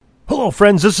Hello,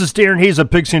 friends. This is Darren Hayes of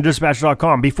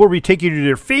PigskinDispatch.com. Before we take you to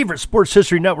your favorite Sports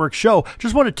History Network show,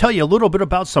 just want to tell you a little bit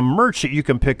about some merch that you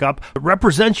can pick up that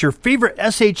represents your favorite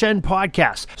SHN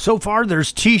podcast. So far,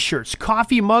 there's t-shirts,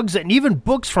 coffee mugs, and even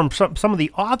books from some of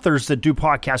the authors that do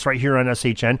podcasts right here on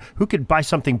SHN. Who could buy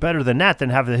something better than that,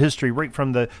 than have the history right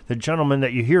from the gentleman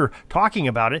that you hear talking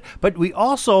about it? But we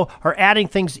also are adding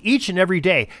things each and every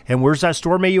day. And where's that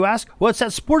store, may you ask? Well, it's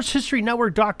at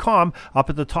SportsHistoryNetwork.com.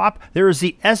 Up at the top, there is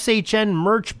the SHN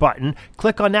merch button.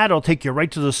 Click on that. It'll take you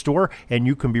right to the store, and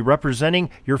you can be representing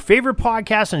your favorite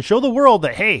podcast and show the world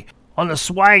that, hey, on the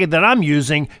swag that I'm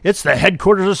using, it's the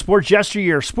headquarters of sports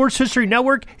yesteryear, Sports History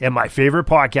Network, and my favorite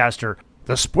podcaster,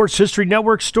 the Sports History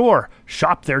Network store.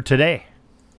 Shop there today.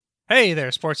 Hey there,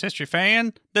 sports history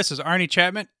fan. This is Arnie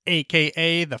Chapman,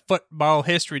 a.k.a. the Football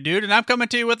History Dude, and I'm coming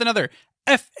to you with another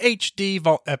FHD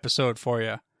Vault episode for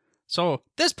you. So,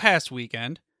 this past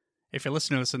weekend, if you're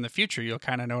listening to this in the future, you'll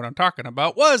kind of know what I'm talking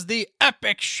about, was the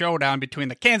epic showdown between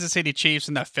the Kansas City Chiefs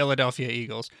and the Philadelphia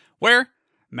Eagles, where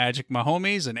Magic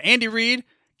Mahomes and Andy Reid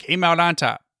came out on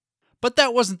top. But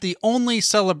that wasn't the only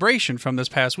celebration from this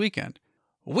past weekend.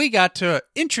 We got to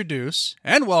introduce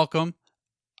and welcome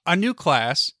a new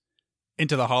class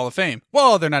into the Hall of Fame.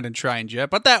 Well, they're not enshrined yet,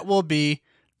 but that will be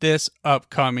this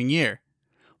upcoming year.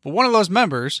 But one of those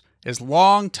members is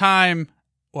longtime,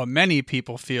 what many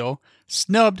people feel,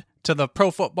 snubbed to the Pro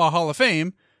Football Hall of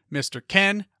Fame, Mr.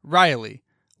 Ken Riley,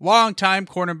 longtime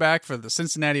cornerback for the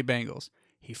Cincinnati Bengals.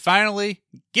 He finally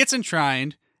gets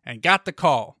enshrined and got the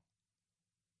call.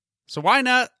 So why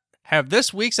not have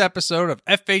this week's episode of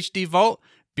FHD Vault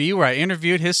be where I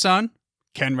interviewed his son,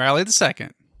 Ken Riley II.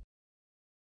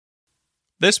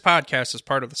 This podcast is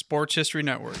part of the Sports History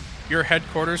Network, your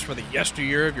headquarters for the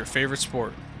yesteryear of your favorite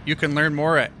sport. You can learn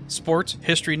more at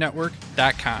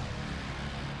sportshistorynetwork.com.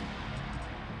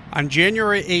 On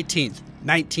January 18th,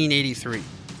 1983,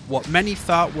 what many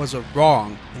thought was a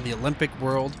wrong in the Olympic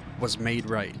world was made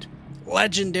right.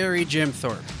 Legendary Jim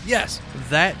Thorpe, yes,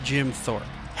 that Jim Thorpe,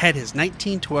 had his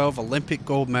 1912 Olympic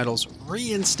gold medals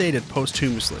reinstated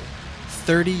posthumously,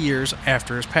 30 years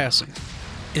after his passing.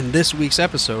 In this week's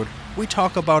episode, we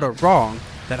talk about a wrong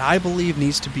that I believe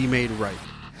needs to be made right.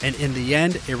 And in the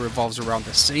end, it revolves around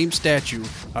the same statue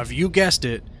of, you guessed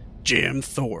it, Jim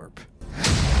Thorpe.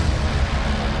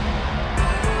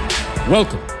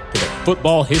 Welcome to the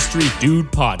Football History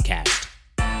Dude podcast,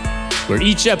 where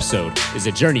each episode is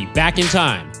a journey back in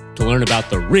time to learn about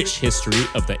the rich history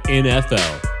of the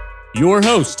NFL. Your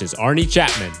host is Arnie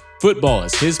Chapman. Football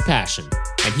is his passion,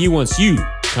 and he wants you to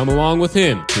come along with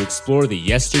him to explore the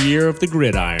yesteryear of the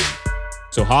gridiron.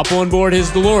 So hop on board his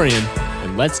DeLorean,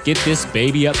 and let's get this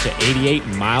baby up to 88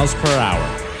 miles per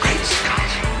hour.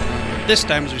 This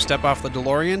time as we step off the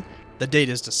DeLorean, the date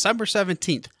is December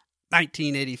 17th,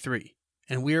 1983,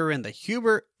 and we are in the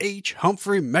Hubert H.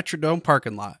 Humphrey Metrodome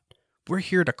parking lot. We're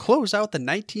here to close out the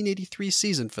 1983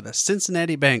 season for the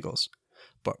Cincinnati Bengals.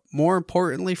 But more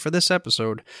importantly for this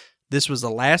episode, this was the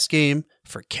last game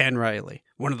for Ken Riley,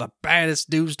 one of the baddest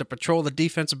dudes to patrol the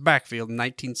defensive backfield in the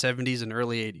 1970s and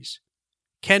early 80s.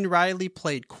 Ken Riley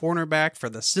played cornerback for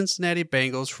the Cincinnati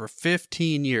Bengals for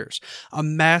 15 years,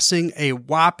 amassing a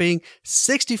whopping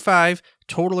 65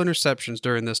 total interceptions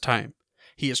during this time.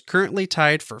 He is currently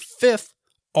tied for 5th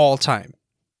all-time.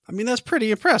 I mean, that's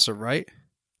pretty impressive, right?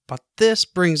 But this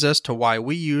brings us to why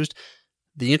we used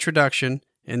the introduction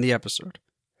in the episode.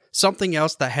 Something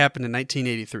else that happened in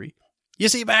 1983. You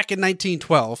see, back in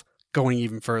 1912, going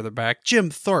even further back,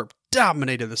 Jim Thorpe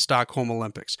dominated the Stockholm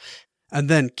Olympics. And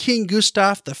then King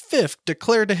Gustav V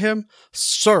declared to him,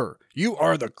 "Sir, you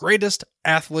are the greatest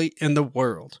athlete in the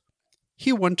world."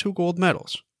 He won 2 gold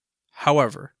medals.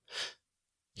 However,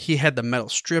 he had the medal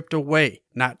stripped away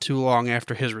not too long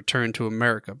after his return to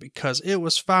America because it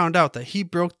was found out that he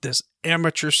broke this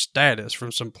amateur status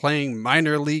from some playing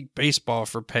minor league baseball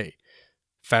for pay.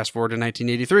 Fast forward to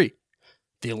 1983.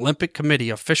 The Olympic Committee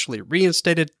officially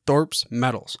reinstated Thorpe's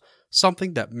medals,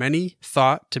 something that many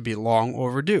thought to be long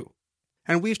overdue.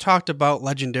 And we've talked about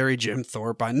legendary Jim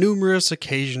Thorpe on numerous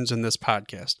occasions in this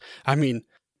podcast. I mean,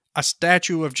 a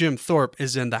statue of Jim Thorpe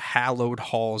is in the hallowed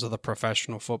halls of the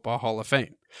Professional Football Hall of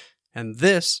Fame. And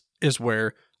this is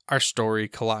where our story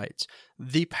collides.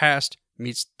 The past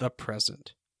meets the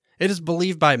present. It is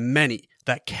believed by many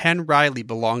that Ken Riley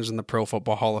belongs in the Pro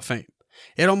Football Hall of Fame.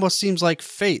 It almost seems like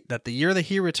fate that the year that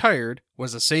he retired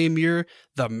was the same year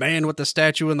the man with the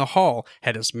statue in the hall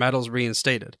had his medals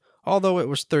reinstated, although it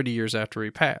was 30 years after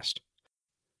he passed.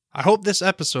 I hope this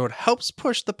episode helps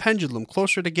push the pendulum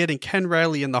closer to getting Ken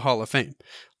Riley in the Hall of Fame.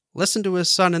 Listen to his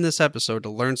son in this episode to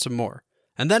learn some more,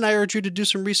 and then I urge you to do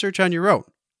some research on your own.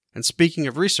 And speaking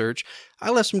of research, I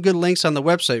left some good links on the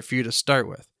website for you to start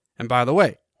with. And by the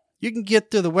way, you can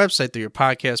get to the website through your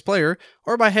podcast player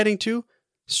or by heading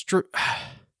straight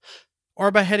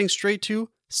to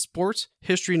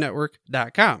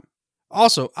sportshistorynetwork.com.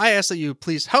 Also, I ask that you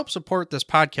please help support this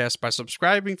podcast by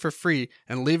subscribing for free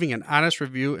and leaving an honest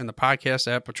review in the podcast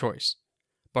app of choice.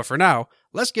 But for now,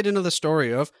 let's get into the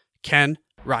story of Ken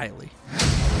Riley.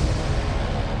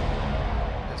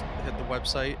 Just hit the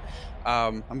website.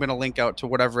 I'm going to link out to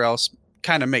whatever else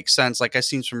kind of makes sense. Like, I've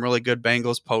seen some really good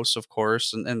Bengals posts, of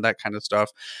course, and that kind of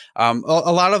stuff. A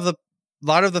lot of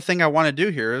the thing I want to do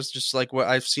here is just like what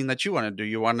I've seen that you want to do.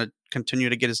 You want to continue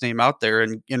to get his name out there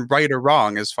and right or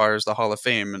wrong as far as the Hall of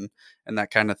Fame and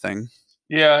that kind of thing.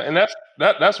 Yeah, and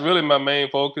that's really my main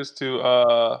focus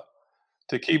to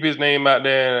keep his name out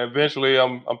there. And eventually,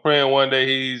 I'm praying one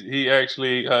day he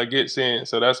actually gets in.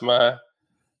 So that's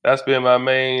been my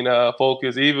main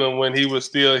focus. Even when he was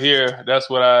still here, that's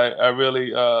what I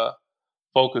really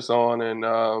focus on.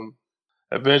 And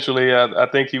eventually, I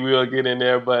think he will get in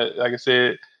there. But like I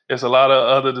said, there's a lot of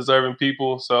other deserving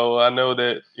people. So I know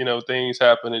that, things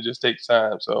happen. It just takes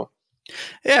time. So.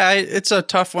 Yeah, it's a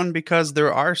tough one because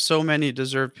there are so many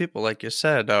deserved people, like you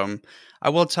said. I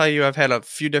will tell you, I've had a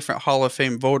few different Hall of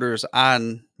Fame voters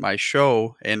on my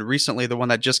show. And recently, the one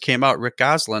that just came out, Rick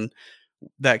Goslin,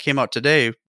 that came out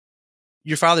today,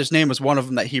 your father's name was one of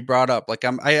them that he brought up. Like,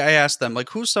 I asked them, like,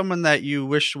 who's someone that you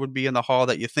wish would be in the Hall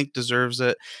that you think deserves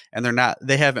it, and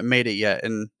they haven't made it yet.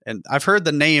 And I've heard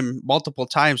the name multiple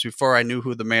times before I knew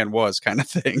who the man was, kind of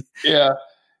thing. Yeah,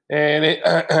 and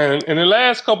in the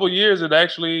last couple of years, it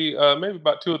actually maybe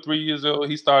about 2 or 3 years ago,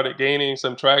 he started gaining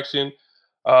some traction,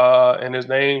 and his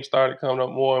name started coming up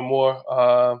more and more.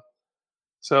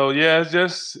 So yeah, it's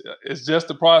just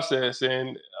the process,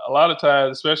 and a lot of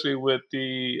times, especially with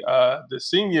the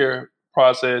senior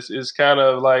process, is kind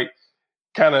of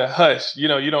hush. You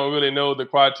don't really know the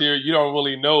criteria. You don't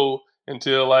really know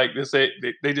until like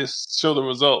they just show the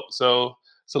result. So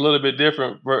it's a little bit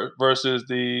different versus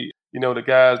the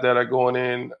guys that are going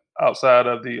in outside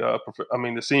of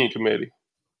the senior committee.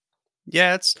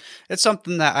 Yeah, it's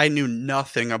something that I knew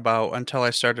nothing about until I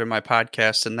started my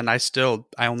podcast, and then I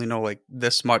only know like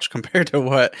this much compared to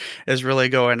what is really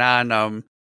going on.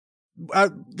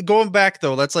 Going back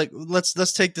though, let's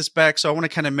take this back. So I want to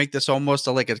kind of make this almost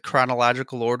like a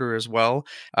chronological order as well.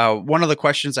 One of the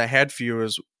questions I had for you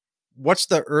is, what's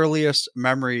the earliest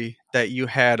memory that you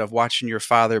had of watching your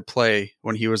father play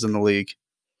when he was in the league?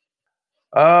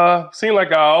 Seemed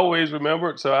like I always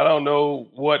remembered, so I don't know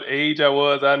what age I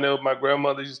was. I know my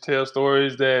grandmother used to tell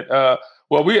stories that,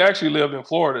 we actually lived in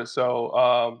Florida,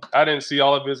 so I didn't see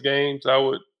all of his games. I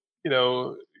would,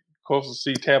 of course,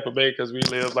 see Tampa Bay because we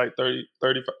lived like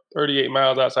 38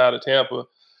 miles outside of Tampa,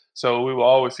 so we would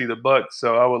always see the Bucks.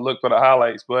 So I would look for the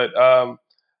highlights, but I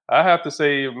have to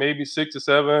say maybe 6 or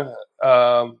 7.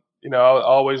 I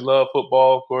always loved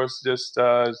football, of course,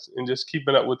 and just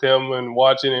keeping up with him and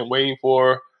watching and waiting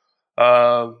for,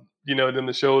 them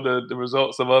to show the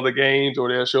results of other games, or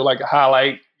they'll show like a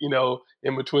highlight,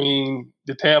 in between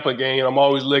the Tampa game. I'm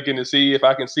always looking to see if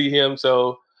I can see him.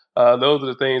 So those are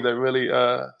the things that really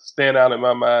stand out in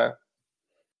my mind.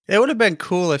 It would have been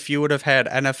cool if you would have had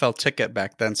NFL ticket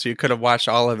back then, so you could have watched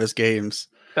all of his games.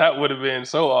 That would have been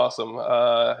so awesome.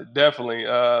 Definitely.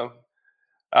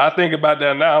 I think about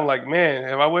that now. I'm like, man,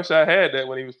 if I wish I had that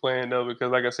when he was playing, though,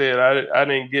 because like I said, I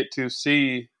didn't get to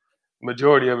see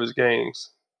majority of his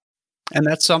games. And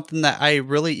that's something that I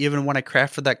really, even when I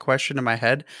crafted that question in my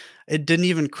head, it didn't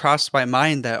even cross my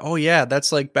mind that, oh yeah,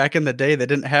 that's like back in the day, they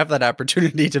didn't have that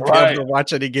opportunity to be able to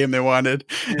watch any game they wanted.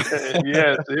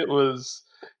 Yes, it was,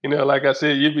 like I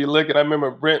said, you'd be looking. I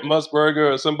remember Brent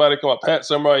Musburger or somebody come up, Pat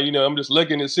Summer, I'm just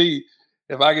looking to see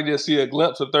if I could just see a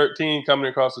glimpse of 13 coming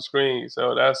across the screen.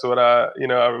 So that's what I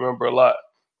remember a lot.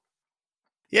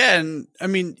 Yeah, and I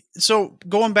mean, so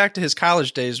going back to his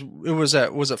college days, was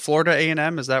it Florida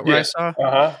A&M? Is that where I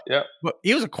saw? Yeah. But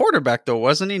he was a quarterback though,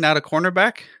 wasn't he? Not a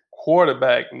cornerback?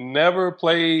 Quarterback. Never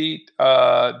played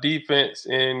defense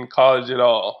in college at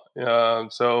all.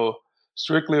 So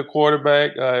strictly a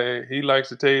quarterback. He likes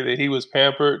to tell you that he was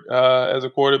pampered as a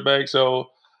quarterback. So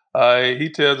he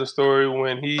tells a story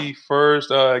when he first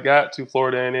got to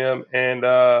Florida A&M,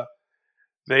 and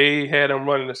they had him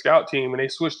running the scout team, and they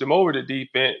switched him over to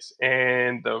defense.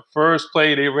 And the first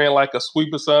play, they ran like a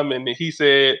sweep or something. And he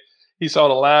said he saw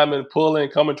the lineman pulling,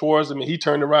 coming towards him, and he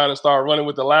turned around and started running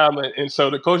with the lineman. And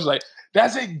so the coach was like,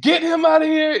 "That's it, get him out of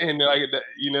here!" And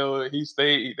he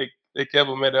stayed. They kept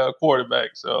him at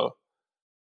quarterback. So.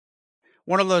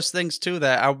 one of those things too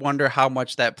that I wonder how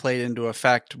much that played into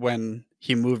effect when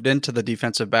he moved into the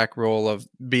defensive back role of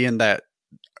being that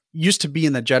used to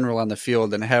being the general on the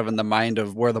field and having the mind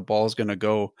of where the ball's going to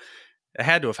go. It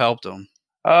had to have helped him.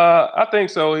 I think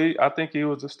so. I think he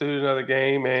was a student of the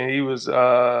game, and he was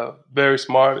very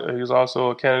smart. He was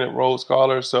also a candidate Rhodes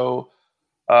Scholar, so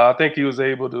I think he was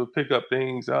able to pick up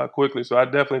things quickly. So I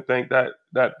definitely think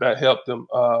that helped him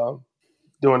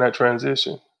during that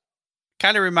transition.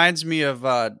 Kind of reminds me of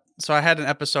so I had an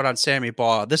episode on Sammy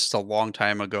Baugh. This is a long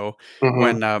time ago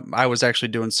when I was actually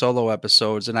doing solo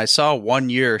episodes, and I saw one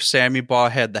year Sammy Baugh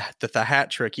had the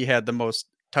hat trick. He had the most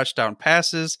touchdown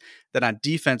passes. Then on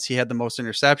defense, he had the most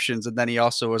interceptions, and then he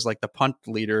also was like the punt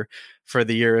leader for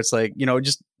the year. It's like,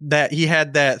 just that he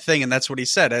had that thing, and that's what he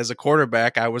said. As a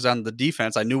quarterback, I was on the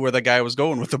defense. I knew where the guy was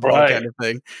going with the ball, right. kind of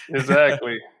thing.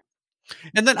 Exactly.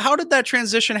 And then how did that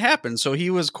transition happen? So he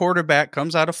was quarterback,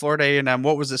 comes out of Florida A&M.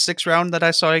 What was the 6th round that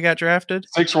I saw he got drafted?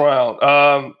 6th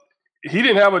round. He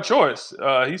didn't have a choice.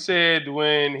 He said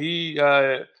when he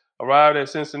arrived at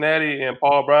Cincinnati and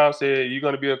Paul Brown said, "You're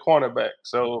going to be a cornerback."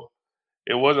 So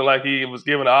it wasn't like he was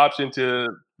given an option to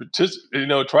just,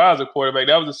 try as a quarterback.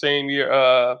 That was the same year.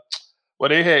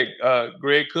 They had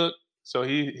Greg Cook. So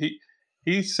he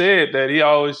said that he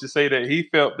always just say that he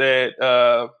felt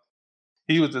that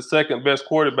he was the second best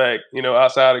quarterback,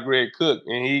 outside of Greg Cook.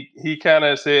 And he kind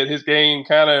of said his game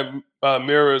kind of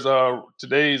mirrors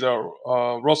today's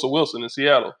Russell Wilson in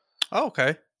Seattle. Oh,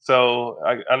 okay. So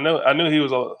I knew he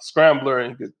was a scrambler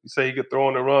and he could throw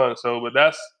on the run. So,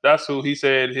 but that's who he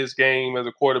said his game as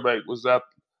a quarterback was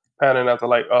panning after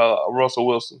like Russell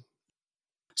Wilson.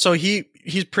 So he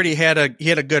had a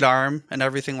good arm and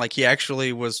everything. Like he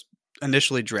actually was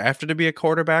initially drafted to be a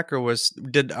quarterback, or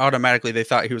did automatically they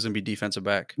thought he was going to be defensive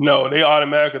back? No, they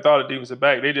automatically thought of defensive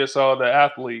back. They just saw the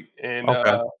athlete, and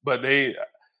but they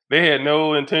had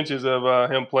no intentions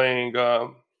of him playing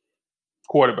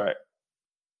quarterback.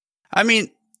 I mean,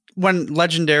 when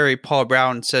legendary Paul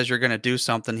Brown says you're going to do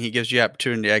something, he gives you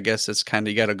opportunity. I guess it's kind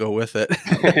of, you got to go with it.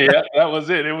 Yeah, that was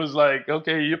it. It was like,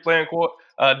 okay, you're playing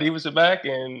defensive back,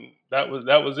 and that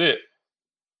was it.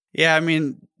 Yeah, I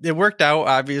mean, it worked out,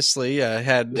 obviously.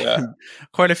 Had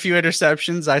quite a few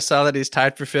interceptions. I saw that he's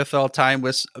tied for 5th all time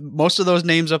with most of those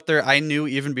names up there I knew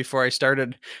even before I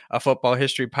started a football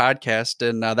history podcast.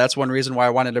 And that's one reason why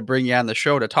I wanted to bring you on the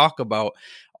show to talk about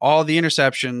all the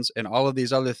interceptions and all of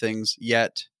these other things,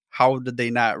 yet how did they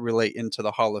not relate into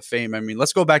the Hall of Fame? I mean,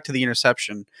 let's go back to the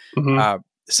interception.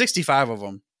 65 of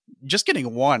them. Just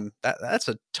getting one, that's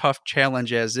a tough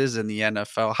challenge as is in the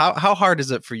NFL. How hard is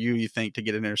it for you think, to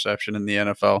get an interception in the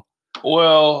NFL?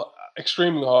 Well,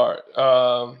 extremely hard.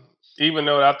 Even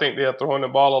though I think they're throwing the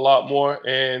ball a lot more.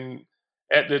 And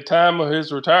at the time of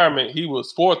his retirement, he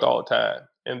was 4th all time.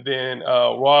 And then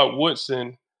Rod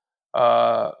Woodson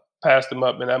passed him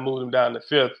up, and I moved him down to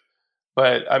 5th.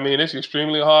 But, I mean, it's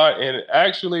extremely hard. And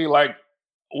actually, like,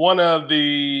 one of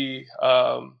the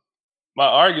my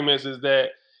arguments is that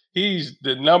he's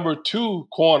the number 2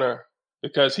 corner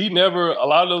because a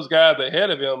lot of those guys ahead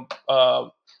of him,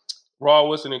 Rod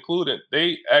Woodson included,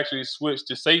 they actually switched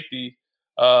to safety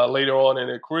later on in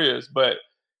their careers. But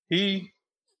he,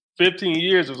 15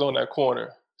 years was on that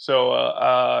corner.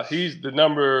 So he's the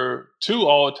number 2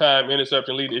 all-time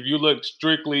interception leader if you look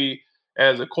strictly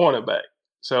as a cornerback.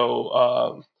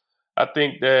 So I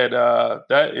think that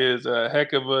that is a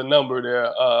heck of a number there.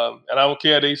 And I don't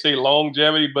care they say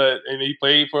longevity, and he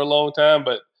played for a long time,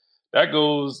 but that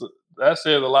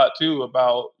says a lot too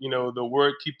about, the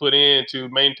work he put in to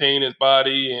maintain his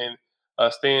body and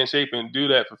stay in shape and do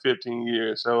that for 15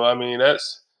 years. So, I mean,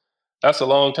 that's a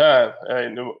long time.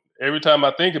 And every time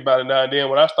I think about it now and then,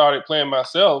 when I started playing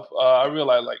myself, I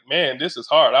realized, like, man, this is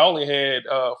hard. I only had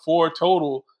 4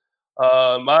 total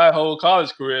my whole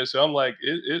college career. So I'm like,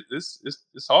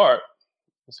 it's hard.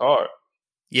 It's hard.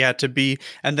 Yeah,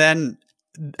 and then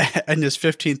in his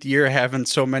 15th year, having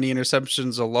so many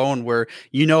interceptions alone, where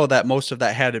that most of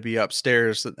that had to be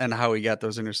upstairs, and how he got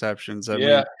those interceptions. I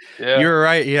mean, you're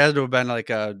right. He had to have been like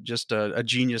just a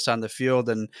genius on the field.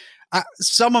 And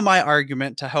some of my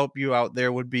argument to help you out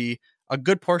there would be a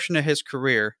good portion of his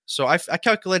career. So I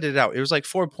calculated it out. It was like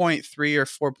 4.3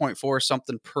 or 4.4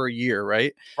 something per year,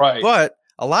 right? Right. But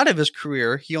a lot of his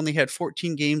career, he only had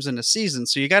 14 games in a season.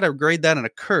 So you got to grade that in a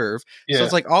curve. Yeah. So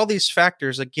it's like all these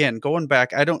factors, again, going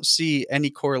back, I don't see any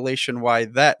correlation why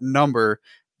that number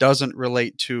doesn't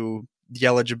relate to the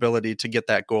eligibility to get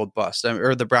that gold bust,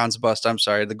 or the bronze bust. I'm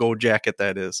sorry, the gold jacket,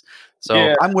 that is. So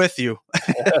yeah. I'm with you.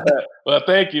 Well,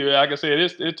 thank you. Like I said,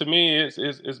 it to me,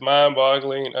 it's mind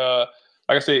boggling. Like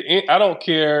I said, I don't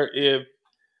care if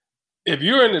if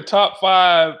you're in the top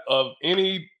 5 of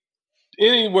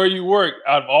anywhere you work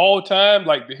out of all time,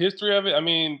 like the history of it, I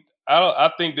mean,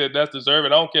 I think that's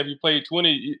deserving. I don't care if you played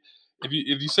 20.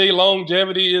 If you say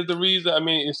longevity is the reason, I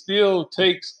mean, it still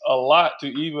takes a lot to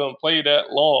even play that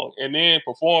long and then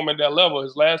perform at that level.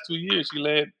 His last 2 years, he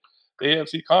led the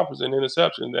AFC Conference in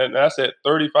interception, and that's at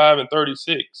 35 and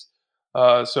 36.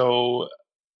 So,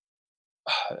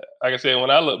 like I said,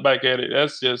 when I look back at it,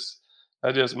 that's just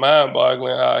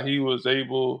mind-boggling how he was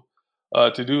able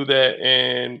to do that,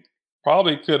 and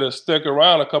probably could have stuck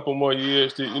around a couple more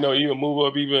years to even move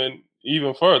up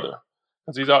even further.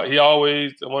 Because he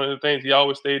always, one of the things, he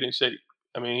always stayed in shape.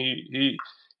 I mean,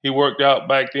 he worked out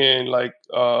back then like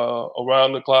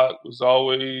around the clock. Was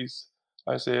always,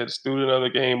 like I said, a student of the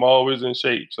game, always in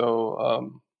shape. So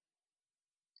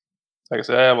like I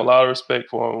said, I have a lot of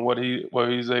respect for him, what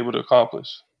he's able to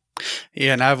accomplish.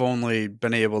 Yeah, and I've only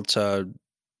been able to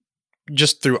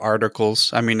just through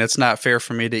articles. I mean, it's not fair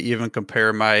for me to even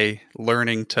compare my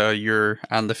learning to your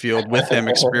on the field with him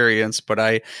experience,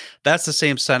 but that's the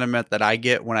same sentiment that I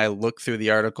get when I look through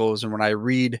the articles and when I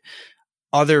read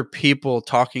other people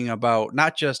talking about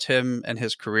not just him and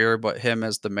his career, but him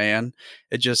as the man.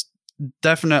 It just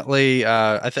definitely,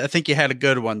 I think you had a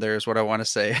good one there is what I want to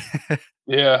say.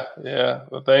 Yeah.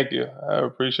 Well, thank you. I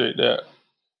appreciate that.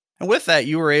 And with that,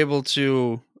 you were able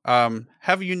to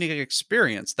have a unique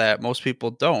experience that most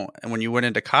people don't. And when you went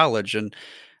into college, and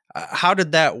how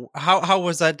did that? How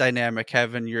was that dynamic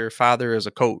having your father as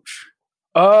a coach?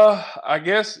 I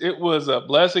guess it was a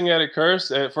blessing and a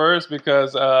curse at first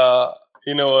because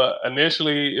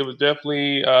initially it was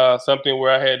definitely something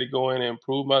where I had to go in and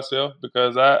improve myself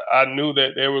because I knew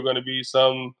that there were going to be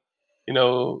you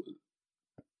know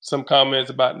some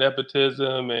comments about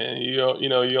nepotism and you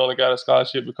only got a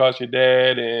scholarship because your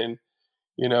dad, and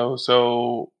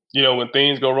so when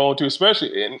things go wrong too,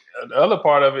 especially, and the other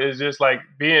part of it is just like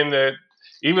being that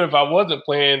even if I wasn't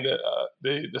playing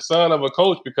the son of a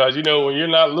coach, because when you're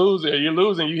not losing, you're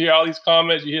losing, you hear all these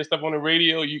comments, you hear stuff on the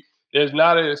radio, there's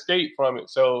not an escape from it.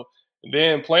 So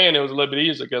then playing, it was a little bit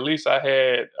easier because at least I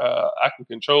can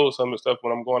control some of the stuff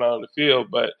when I'm going out on the field.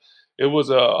 But it was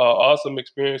a awesome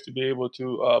experience to be able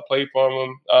to play for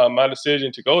him. My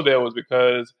decision to go there was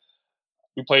because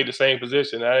we played the same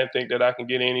position. I didn't think that I can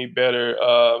get any better,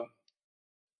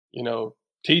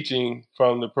 teaching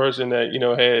from the person that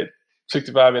had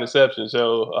 65 interceptions.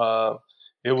 So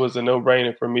it was a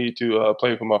no-brainer for me to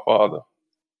play for my father.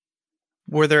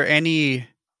 Were there any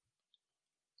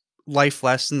life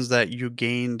lessons that you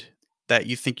gained that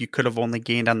you think you could have only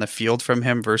gained on the field from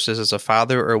him versus as a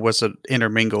father, or was it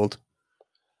intermingled?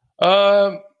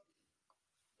 I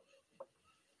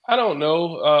don't know.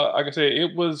 Like I said,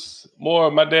 it was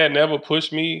more. My dad never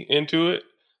pushed me into it,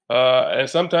 and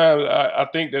sometimes I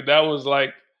think that was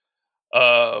like.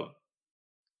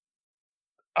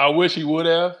 I wish he would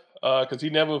have, because he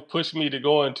never pushed me to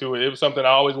go into it. It was something I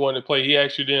always wanted to play. He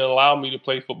actually didn't allow me to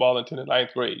play football until the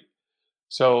 9th grade.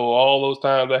 So all those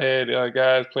times I had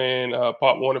guys playing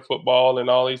Pop Warner football and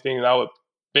all these things, I would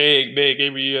beg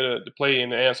every year to play,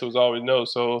 and the answer was always no.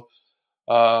 So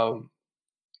um,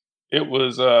 it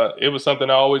was something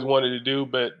I always wanted to do.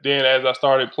 But then as I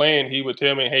started playing, he would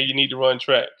tell me, "Hey, you need to run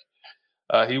track."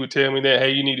 He would tell me that,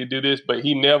 "Hey, you need to do this," but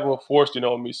he never forced it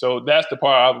on me. So that's the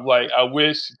part I was like, I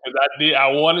wish, because I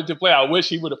wanted to play. I wish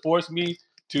he would have forced me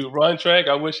to run track.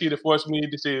 I wish he'd have forced me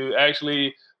to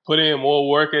actually put in more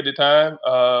work at the time,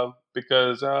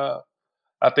 because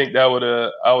I think I would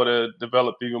have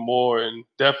developed even more, and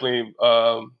definitely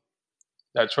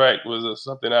that track was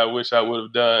something I wish I would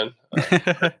have done.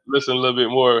 Listen a little bit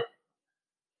more.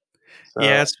 So.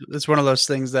 Yeah, it's one of those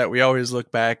things that we always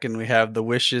look back and we have the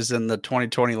wishes and the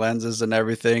 2020 lenses and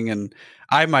everything. And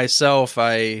I myself,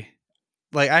 I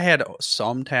had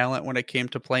some talent when it came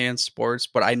to playing sports,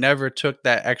 but I never took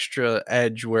that extra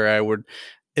edge where I would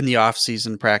in the off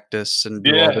season practice and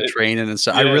do all the training and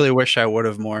stuff. I really wish I would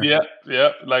have more. Yeah.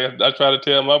 Like I try to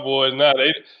tell my boys now,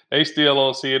 they still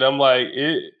don't see it. I'm like,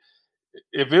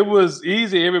 if it was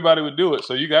easy, everybody would do it.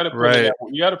 So you got to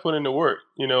put in the work.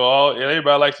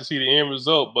 Everybody likes to see the end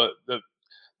result, but the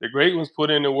great ones put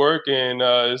in the work, and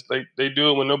it's like they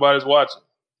do it when nobody's watching.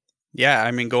 Yeah,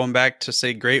 I mean, going back to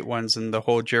say great ones and the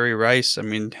whole Jerry Rice, I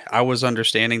mean, I was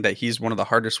understanding that he's one of the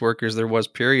hardest workers there was,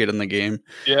 period, in the game.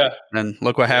 Yeah. And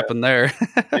look what happened there.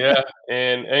 Yeah.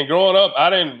 And growing up, I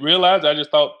didn't realize. I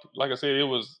just thought, like I said,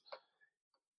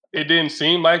 it didn't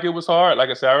seem like it was hard. Like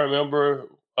I said, I remember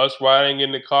us riding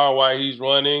in the car while he's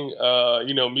running,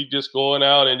 me just going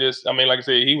out and like I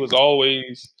said, he was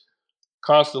always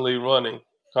constantly running,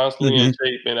 constantly in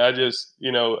shape. And I didn't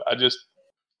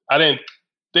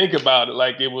think about it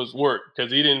like it was work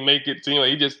because he didn't make it seem like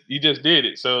he just did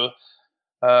it. So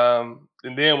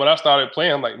and then when I started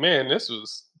playing, I'm like, man, this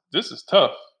is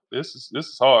tough. This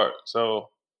is hard. So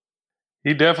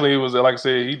he definitely was, like I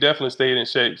said, he definitely stayed in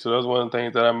shape. So that was one of the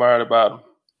things that I admired about him.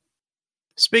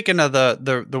 Speaking of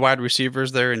the wide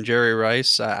receivers there and Jerry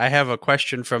Rice, I have a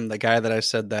question from the guy that I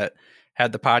said that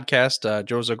had the podcast,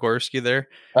 Joe Zagorski there.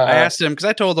 I asked him because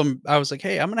I told him, I was like,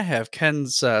 hey, I'm going to have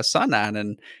Ken's son on.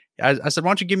 And I said, why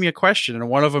don't you give me a question? And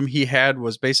one of them he had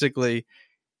was basically,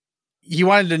 he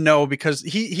wanted to know because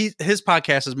his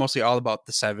podcast is mostly all about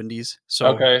the 70s.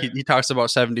 So he talks about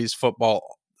 70s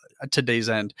football to day's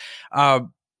end.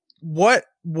 What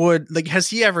would, like, has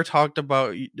he ever talked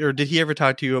about, or did he ever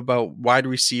talk to you about wide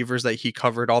receivers that he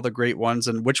covered, all the great ones,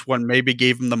 and which one maybe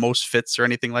gave him the most fits or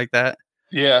anything like that?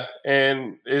 Yeah,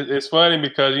 and it's funny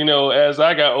because, as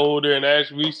I got older and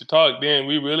as we used to talk then,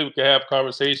 we really could have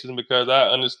conversations because I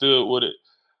understood what it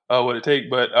take.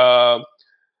 But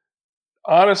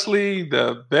honestly,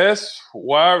 the best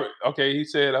he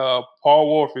said Paul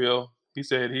Warfield. He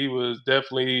said he was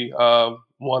definitely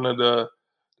one of the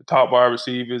top wide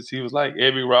receivers. He was like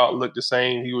every route looked the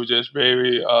same. He was just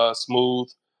very smooth.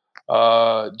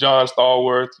 John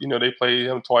Stallworth, they played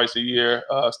him twice a year,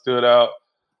 stood out.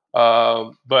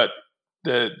 But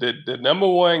the number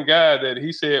one guy that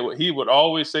he said, he would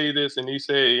always say this, and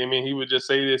he would just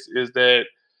say this, is that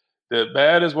the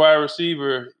baddest wide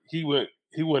receiver he went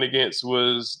against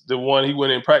was the one he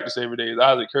went in practice every day, is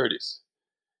Isaac Curtis.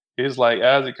 It's like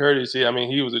Isaac Curtis.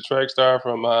 He was a track star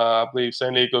from I believe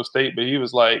San Diego State, but he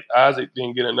was like, Isaac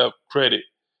didn't get enough credit,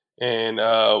 and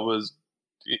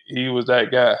he was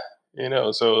that guy,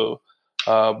 So,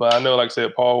 but I know, like I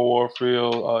said, Paul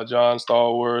Warfield, John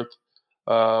Stallworth,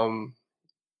 and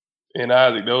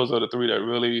Isaac. Those are the three that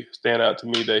really stand out to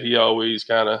me that he always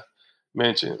kind of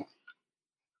mentioned.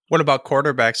 What about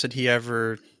quarterbacks? Did he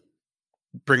ever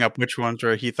bring up which ones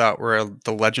where he thought were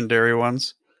the legendary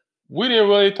ones? We didn't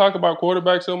really talk about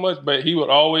quarterbacks so much, but he would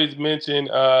always mention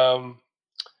the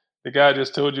guy I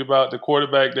just told you about, the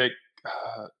quarterback that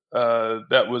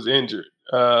was injured.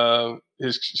 They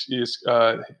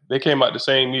came out the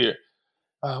same year.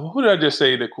 Who did I just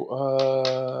say? The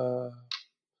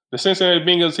Cincinnati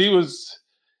Bengals. He was.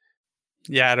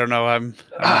 Yeah, I don't know. I'm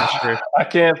not sure. I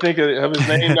can't think of his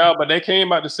name now, but they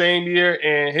came out the same year,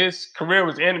 and his career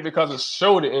was ended because of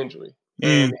shoulder injury.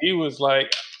 And he was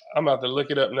like, I'm about to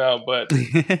look it up now, but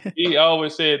he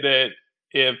always said that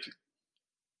if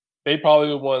they probably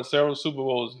would have won several Super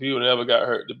Bowls, he would have never got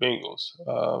hurt. The Bengals.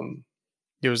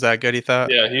 He was that good, he thought?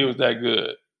 Yeah, he was that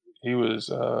good. He was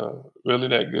really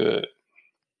that good.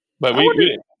 But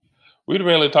we didn't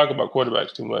really talk about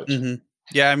quarterbacks too much. Mm-hmm.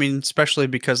 Yeah, especially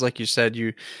because, like you said,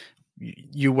 you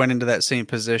went into that same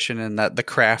position and that the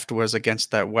craft was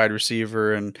against that wide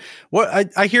receiver. And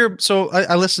what I hear, so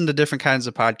I listen to different kinds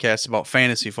of podcasts about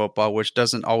fantasy football, which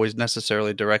doesn't always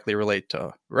necessarily directly relate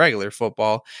to regular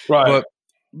football. Right. But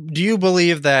do you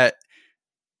believe that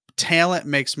talent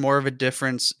makes more of a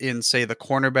difference in, say, the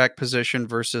cornerback position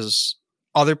versus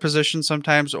other positions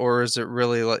sometimes? Or is it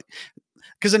really like,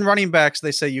 because in running backs,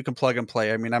 they say you can plug and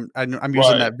play. I'm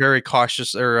using that very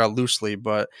cautious or loosely,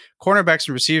 but cornerbacks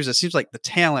and receivers, it seems like the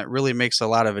talent really makes a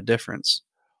lot of a difference.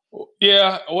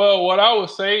 Yeah, well, what I would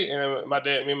say, and my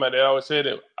dad always said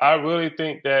that I really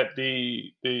think that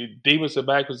the defensive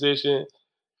back position,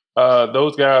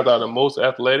 those guys are the most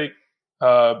athletic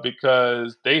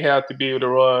because they have to be able to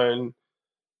run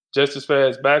just as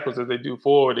fast backwards as they do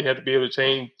forward. They have to be able to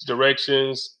change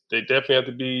directions. They definitely have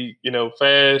to be,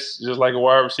 fast, just like a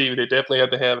wide receiver. They definitely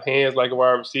have to have hands like a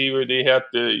wide receiver. They have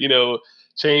to,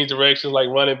 change directions like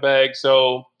running back.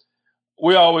 So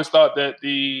we always thought that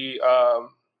the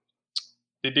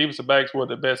defensive backs were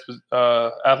the best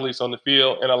athletes on the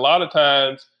field. And a lot of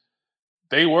times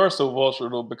they were so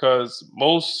versatile because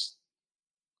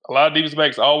a lot of defensive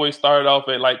backs always started off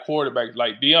at like quarterbacks.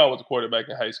 Like Deion was a quarterback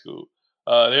in high school.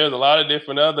 There's a lot of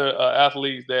different other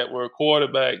athletes that were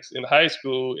quarterbacks in high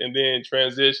school and then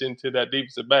transitioned to that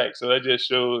defensive back. So that just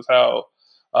shows how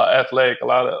athletic a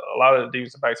lot of the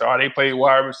defensive backs are. They played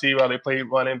wide receiver, they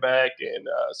played running back, and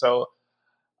so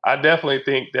I definitely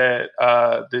think that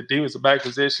the defensive back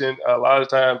position, a lot of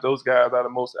times those guys are the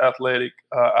most athletic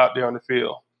out there on the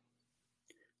field.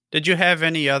 Did you have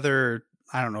any other,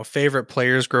 favorite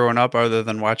players growing up other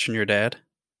than watching your dad?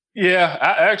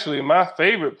 Yeah, my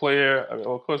favorite player,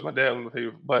 of course my dad was my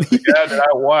favorite, but the guy that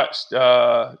I watched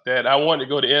that I wanted to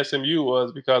go to SMU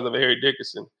was because of Harry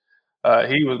Dickerson.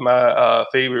 He was my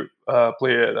favorite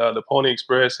player, the Pony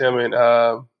Express, him and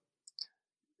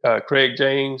Craig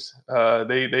James.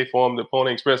 They formed the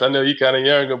Pony Express. I know you're kind of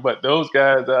younger, but those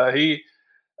guys,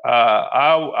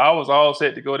 I was all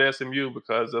set to go to SMU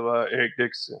because of Eric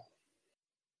Dixon.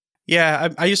 Yeah,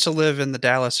 I used to live in the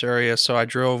Dallas area, so I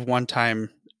drove one time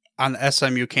on the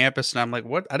SMU campus, and I'm like,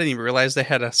 "What? I didn't even realize they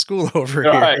had a school over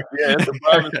here." Right? Yeah, it's a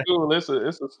private school. It's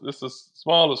a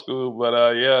smaller school,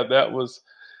 but yeah,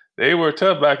 they were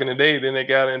tough back in the day. Then they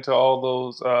got into all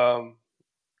those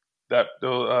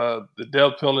the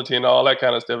death penalty and all that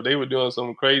kind of stuff. They were doing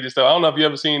some crazy stuff. I don't know if you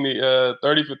ever seen the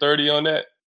 30 for 30 on that.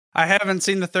 I haven't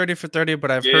seen the 30 for 30,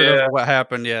 but I've heard Yeah, of what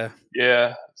happened. Yeah.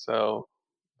 yeah. So,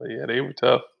 but yeah, they were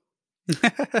tough.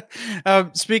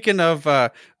 Speaking of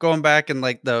going back and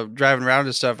like the driving around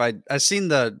and stuff, I seen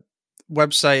the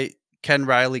website Ken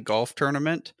Riley Golf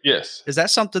Tournament. Yes. Is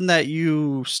that something that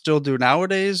you still do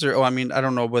nowadays? Or, I mean, I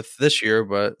don't know with this year,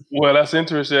 but. Well, that's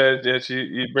interesting that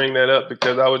you bring that up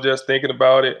because I was just thinking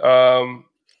about it.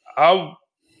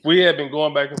 We had been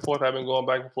going back and forth. I've been going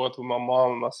back and forth with my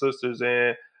mom and my sisters,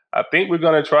 and I think we're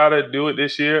going to try to do it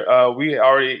this year.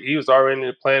 He was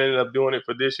already planning of doing it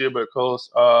for this year, but of course,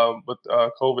 with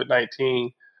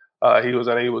COVID-19, he was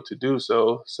unable to do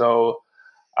so. So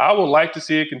I would like to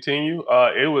see it continue.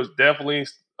 It was definitely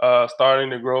starting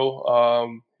to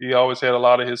grow. He always had a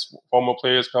lot of his former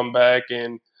players come back,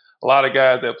 and a lot of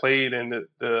guys that played in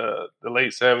the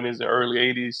late 70s and early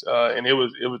 80s, and it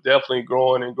was definitely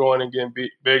growing and growing and getting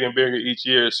bigger and bigger each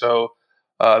year. So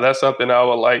that's something I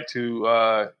would like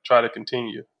to try to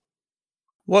continue.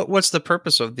 What's the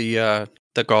purpose of the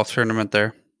golf tournament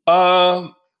there?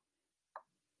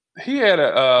 He had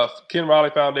a Ken Riley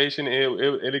Foundation.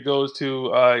 It goes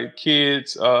to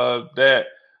kids that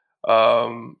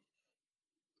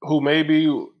who maybe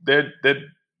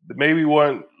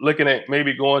weren't looking at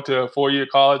maybe going to a 4-year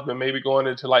college, but maybe going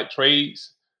into like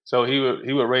trades. So he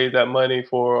would raise that money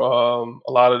for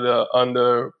a lot of the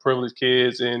underprivileged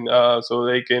kids, and so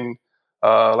they can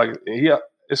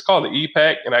it's called the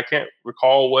EPAC, and I can't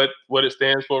recall what it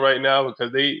stands for right now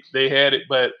because they had it,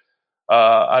 but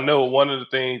I know one of the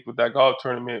things with that golf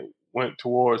tournament went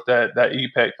towards that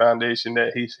EPAC foundation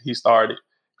that he started,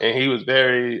 and he was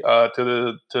very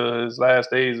to his last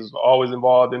days was always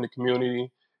involved in the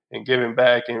community and giving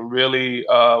back, and really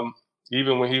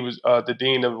even when he was the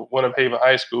dean of Winter Haven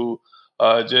High School,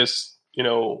 just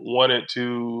wanted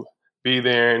to be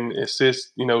there and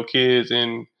assist kids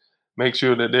and make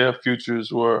sure that their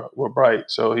futures were bright.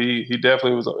 So he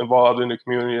definitely was involved in the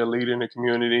community, a leader in the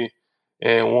community,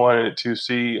 and wanted to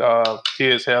see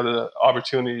kids have the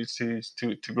opportunities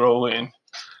to grow and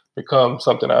become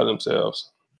something out of themselves.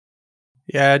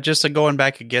 Yeah, just going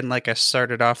back again, like I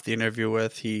started off the interview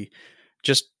with, he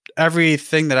just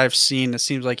everything that I've seen, it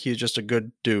seems like he's just a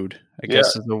good dude. I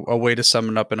guess is a way to sum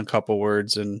it up in a couple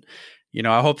words. And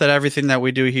I hope that everything that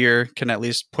we do here can at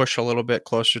least push a little bit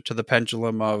closer to the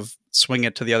pendulum of swing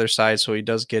it to the other side, so he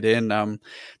does get in.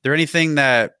 There anything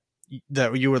that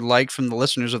you would like from the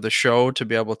listeners of the show to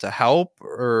be able to help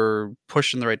or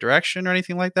push in the right direction or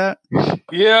anything like that?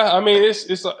 Yeah, I mean,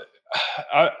 it's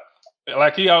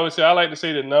like he always said, I like to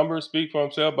say the numbers speak for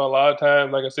himself, but a lot of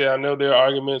times, like I said, I know there are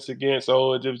arguments against, it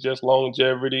was just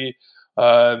longevity.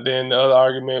 Then the other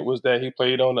argument was that he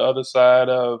played on the other side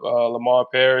of Lamar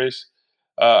Parrish.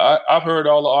 I've heard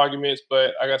all the arguments,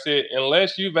 but like I said,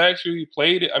 unless you've actually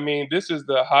played it, I mean, this is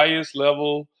the highest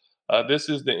level. This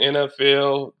is the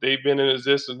NFL. They've been in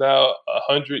existence now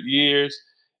 100 years.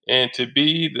 And to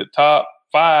be the top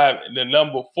 5 and the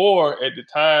number 4 at the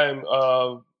time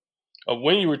of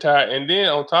when you retire, and then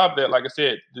on top of that, like I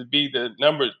said, to be the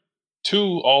number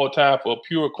 2 all time for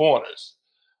pure corners,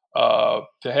 to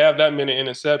have that many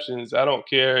interceptions, I don't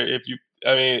care if you.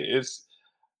 I mean,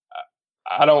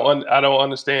 I don't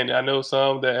understand it. I know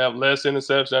some that have less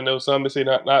interceptions. I know some that say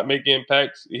not make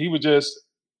impacts. He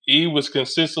was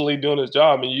consistently doing his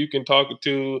job, and you can talk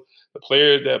to the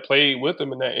players that played with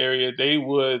him in that area. They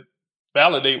would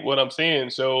validate what I'm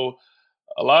saying. So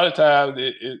a lot of times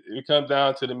it comes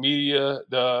down to the media,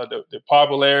 the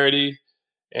popularity,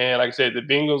 and like I said, the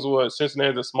Bengals were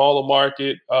Cincinnati's a smaller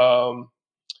market.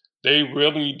 They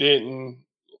really didn't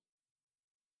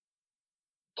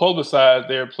publicize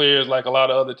their players like a lot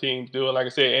of other teams do. And like I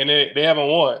said, and they haven't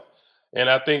won. And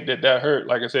I think that hurt.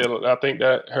 Like I said, I think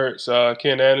that hurts.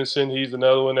 Ken Anderson, he's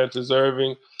another one that's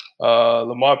deserving.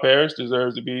 Lamar Parrish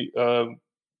deserves to be in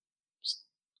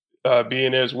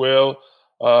there as well.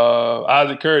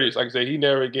 Isaac Curtis, like I said, he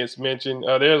never gets mentioned.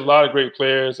 There's a lot of great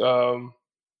players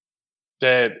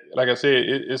that, like I said,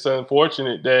 it's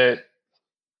unfortunate that,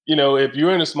 if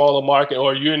you're in a smaller market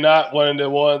or you're not one of the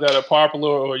ones that are popular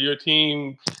or your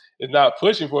team is not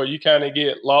pushing for it, you kind of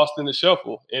get lost in the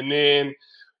shuffle. And then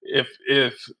if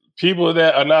people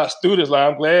that are not students, like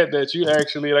I'm glad that you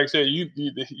actually, like I said, you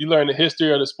learn the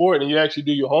history of the sport and you actually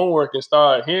do your homework and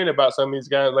start hearing about some of these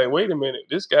guys. Like, wait a minute,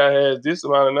 this guy has this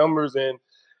amount of numbers, and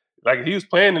like he was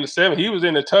playing in the '70s. He was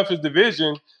in the toughest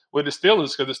division with the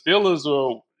Steelers because the Steelers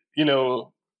were,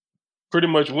 pretty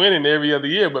much winning every other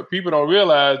year. But people don't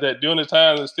realize that during the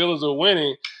time the Steelers were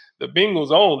winning, the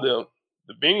Bengals owned them.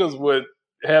 The Bengals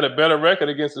had a better record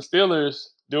against the Steelers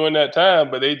during that time,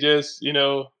 but they just,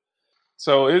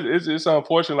 so it's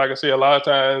unfortunate. Like I say, a lot of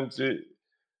times a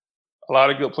lot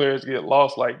of good players get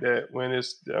lost like that when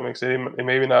say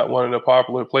maybe not one of the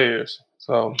popular players.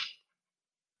 So.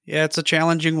 Yeah, it's a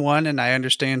challenging one, and I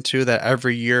understand too that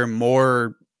every year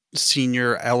more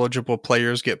senior eligible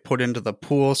players get put into the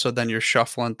pool, so then you're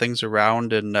shuffling things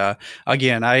around. And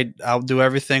again, I'll do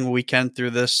everything we can through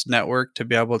this network to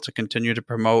be able to continue to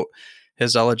promote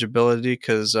his eligibility,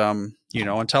 because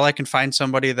until I can find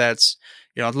somebody that's,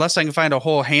 unless I can find a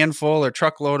whole handful or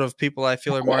truckload of people I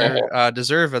feel are more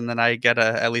deserving, then I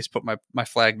gotta at least put my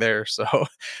flag there. So,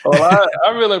 well,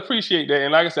 I really appreciate that.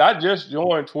 And like I said, I just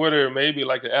joined Twitter maybe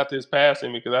like after his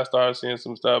passing because I started seeing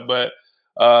some stuff. But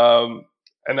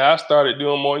and I started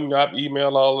doing more. I've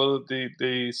emailed all of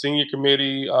the senior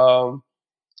committee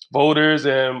voters,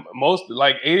 and most,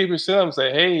 like 80% of them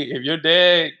say, "Hey, if your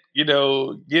dad,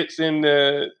 gets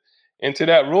into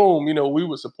that room, we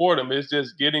would support him. It's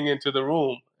just getting into the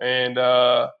room." And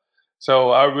so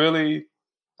I really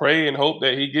pray and hope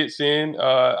that he gets in.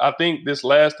 I think this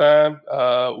last time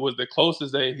was the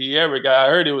closest that he ever got. I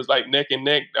heard it was like neck and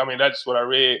neck. I mean, that's what I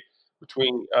read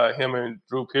between him and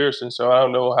Drew Pearson. So I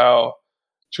don't know how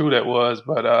true that was,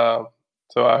 but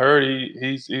so I heard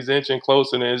he's inching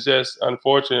closer, and it's just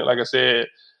unfortunate. Like I said,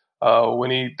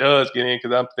 when he does get in,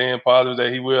 because I'm staying positive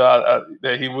that he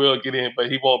will get in,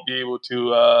 but he won't be able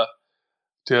to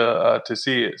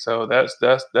see it. So that's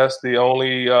the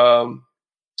only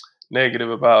negative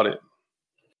about it.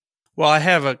 Well, I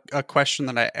have a question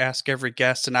that I ask every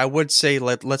guest, and I would say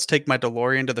let's take my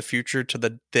DeLorean to the future, to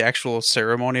the actual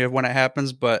ceremony of when it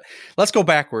happens, but let's go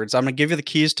backwards. I'm going to give you the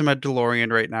keys to my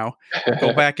DeLorean right now.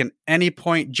 Go back in any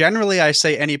point. Generally, I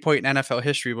say any point in NFL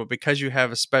history, but because you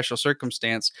have a special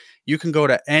circumstance, you can go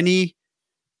to any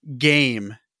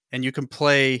game and you can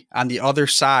play on the other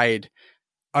side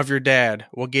of your dad.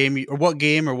 What game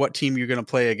or what team you're going to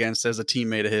play against as a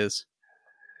teammate of his?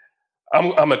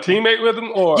 I'm a teammate with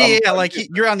him, or yeah,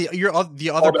 you're on the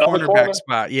other cornerback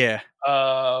spot. Yeah.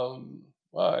 Well,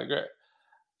 great.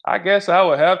 I guess I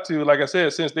would have to, like I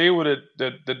said, since they were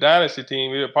the dynasty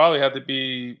team, it would probably have to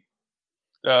be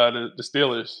the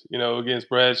Steelers, against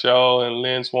Bradshaw and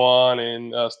Lynn Swann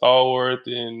and Stallworth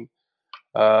and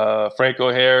Franco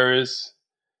Harris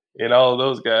and all of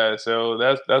those guys. So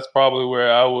that's probably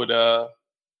where I would.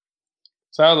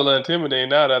 Sounds a little intimidating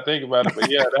now that I think about it, but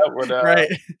yeah, that would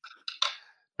right.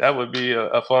 That would be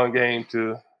a fun game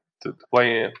to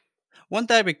play in. Wouldn't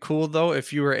that be cool though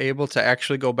if you were able to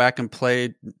actually go back and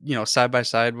play, side by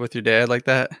side with your dad like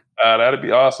that? That'd be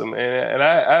awesome. And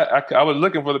I was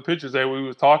looking for the pictures that we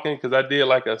was talking, because I did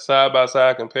like a side by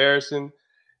side comparison,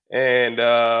 and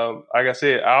like I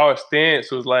said, our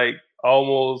stance was like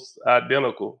almost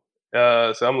identical.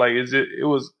 So I'm like, it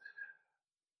was.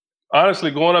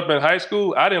 Honestly, going up in high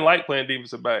school, I didn't like playing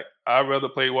defensive back. I'd rather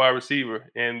play wide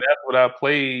receiver, and that's what I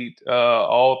played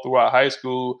all throughout high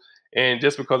school. And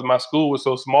just because my school was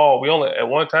so small, at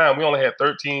one time we only had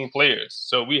 13 players,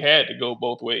 so we had to go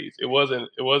both ways. It wasn't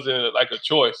like a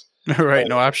choice. Right,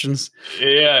 no options.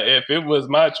 Yeah, if it was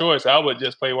my choice, I would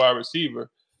just play wide receiver.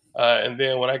 And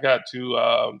then when I got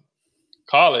to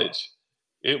college,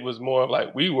 it was more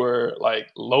like we were like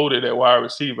loaded at wide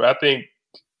receiver. I think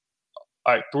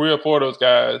like 3 or 4 of those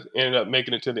guys ended up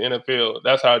making it to the NFL.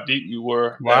 That's how deep you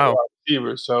were at wide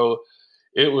receiver. So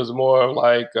it was more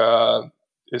like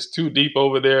it's too deep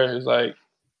over there. It's like,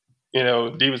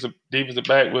 defensive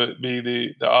back would be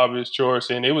the obvious choice,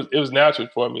 and it was natural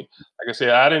for me. Like I said,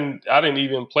 I didn't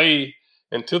even play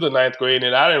until the 9th grade,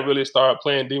 and I didn't really start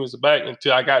playing defensive back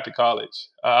until I got to college.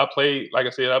 I played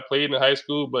in high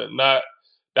school, but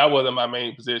that wasn't my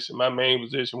main position. My main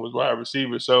position was wide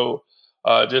receiver. So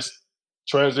just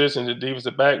transition to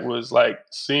defensive back was like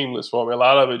seamless for me. A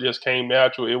lot of it just came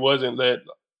natural. It wasn't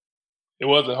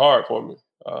hard for me.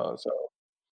 So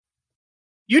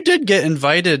you did get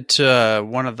invited to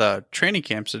one of the training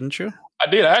camps, didn't you? I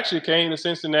did. I actually came to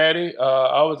Cincinnati.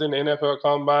 I was in the NFL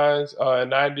combines in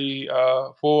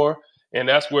 '94, and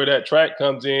that's where that track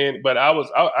comes in. But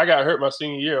I got hurt my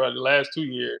senior year, or the last 2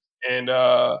 years, and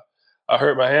I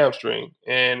hurt my hamstring.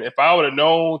 And if I would have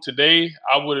known today,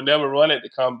 I would have never run at the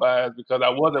combines, because I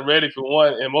wasn't ready for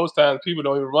one. And most times people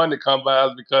don't even run the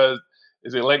combines because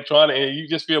it's electronic, and you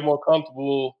just feel more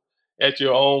comfortable at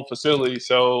your own facility.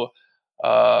 So,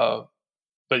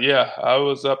 but yeah, I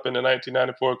was up in the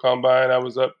 1994 Combine. I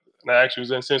actually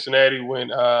was in Cincinnati when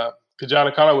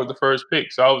Kajana Connor was the first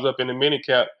pick. So I was up in the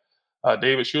minicamp.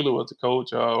 David Schuler was the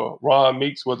coach. Ron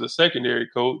Meeks was the secondary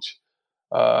coach.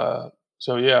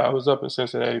 So yeah, I was up in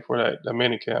Cincinnati for the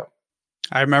minicamp.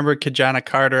 I remember Kajana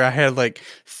Carter. I had like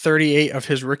 38 of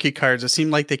his rookie cards. It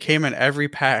seemed like they came in every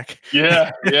pack.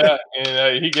 Yeah, yeah,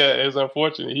 and it's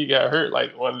unfortunate he got hurt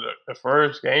like one of the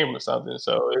first game or something.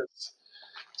 So it's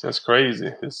just crazy.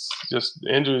 It's just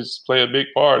injuries play a big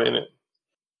part in it.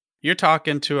 You're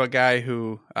talking to a guy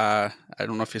who I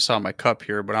don't know if you saw my cup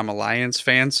here, but I'm a Lions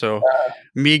fan. So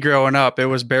me growing up, it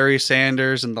was Barry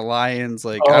Sanders and the Lions.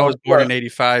 Like I was born in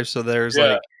 '85, so there's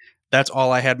like that's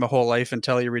all I had my whole life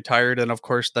until he retired. And of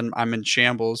course, then I'm in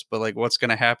shambles. But like, what's going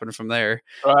to happen from there?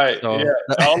 Right. So, yeah.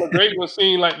 All the great ones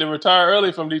seem like they retire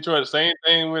early from Detroit. Same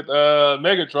thing with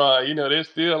Megatron. You know, they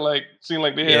still seem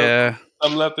like they have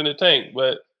some left in the tank.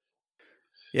 But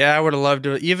yeah, I would have loved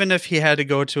to, even if he had to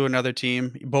go to another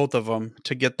team, both of them,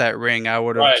 to get that ring. I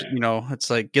would have, it's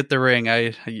like, get the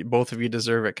ring. Both of you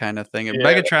deserve it, kind of thing. And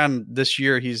Megatron this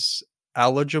year, he's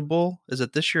eligible. Is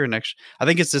it this year or next? I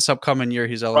think it's this upcoming year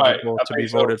he's eligible to be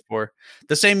voted for.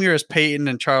 The same year as Peyton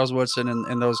and Charles Woodson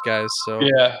and those guys. So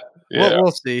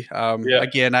we'll see.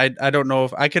 Again, I don't know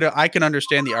if I can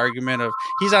understand the argument of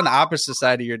he's on the opposite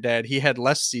side of your dad. He had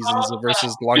less seasons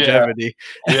versus longevity.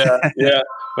 Yeah.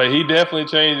 But he definitely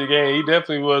changed the game. He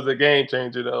definitely was a game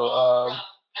changer, though.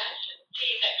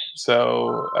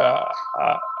 So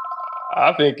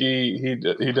I think he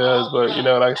does. But like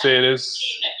I said,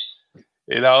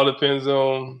 it all depends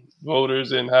on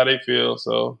voters and how they feel.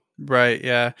 So. Right.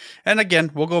 Yeah. And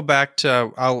again, we'll go back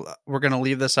to, we're going to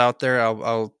leave this out there.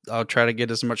 I'll try to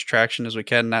get as much traction as we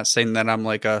can. Not saying that I'm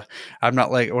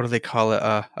not like, what do they call it?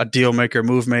 A deal maker,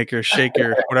 move maker,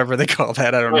 shaker, whatever they call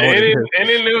that. I don't know.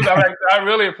 Any news, I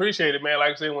really appreciate it, man.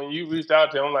 Like I said, when you reached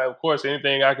out to him, I'm like, of course,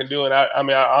 anything I can do. And I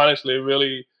honestly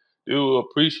really do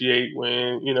appreciate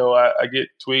when, I get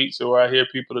tweets or I hear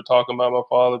people talking about my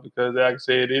father, because like I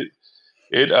said,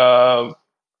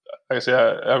 like I said,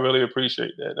 I really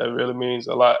appreciate that. That really means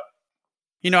a lot.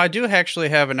 I do actually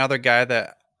have another guy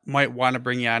that might want to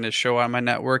bring you on his show on my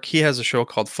network. He has a show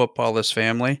called Football This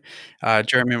Family.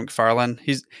 Jeremy McFarland.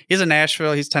 He's a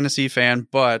Nashville, he's a Tennessee fan,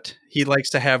 but he likes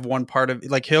to have one part of,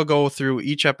 like, he'll go through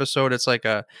each episode. It's like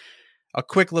a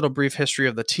quick little brief history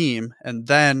of the team, and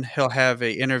then he'll have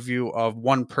a interview of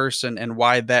one person and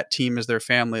why that team is their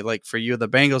family. Like for you, the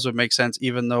Bengals would make sense,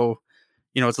 even though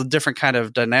it's a different kind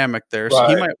of dynamic there. So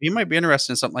he might be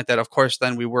interested in something like that. Of course,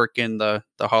 then we work in the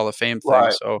Hall of Fame thing.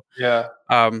 Right. So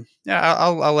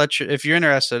I'll let you, if you're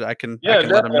interested, I can let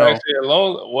him know.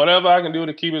 Actually, whatever I can do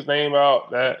to keep his name out,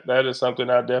 that is something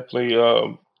I definitely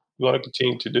going to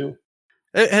continue to do.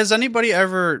 Has anybody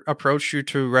ever approached you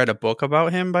to write a book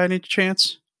about him by any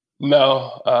chance?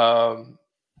 No.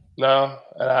 No,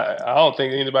 and I don't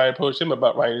think anybody approached him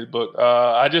about writing his book.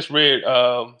 I just read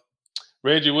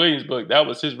Reggie Williams' book. That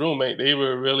was his roommate. They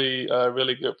were really,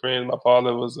 really good friends. My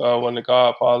father was one of the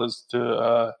godfathers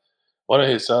to one of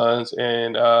his sons,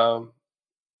 and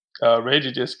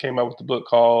Reggie just came out with a book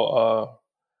called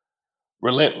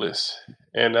Relentless,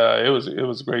 and it was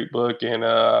a great book. And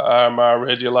I admire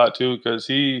Reggie a lot too, because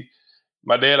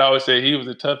my dad always said he was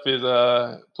the toughest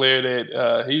player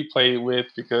that he played with,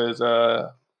 because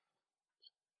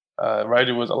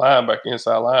Reggie was a linebacker,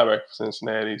 inside linebacker for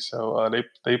Cincinnati. So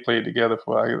they played together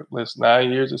for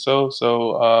 9 years or so.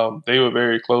 So they were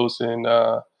very close. And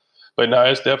but no,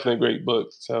 it's definitely a great book.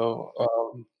 So,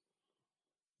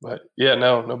 but yeah,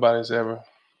 no, nobody's ever.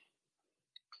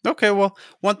 Okay, well,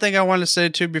 one thing I want to say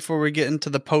too before we get into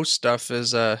the post stuff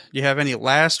is, do you have any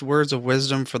last words of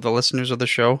wisdom for the listeners of the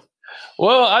show?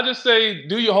 Well, I just say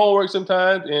do your homework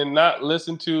sometimes and not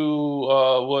listen to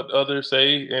what others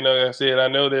say. And like I said, I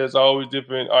know there's always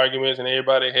different arguments, and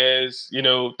everybody has,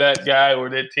 that guy or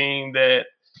that team that,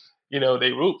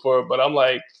 they root for. But I'm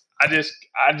like, I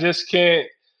just can't.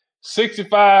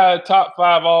 65 top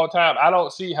 5 all time. I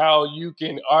don't see how you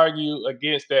can argue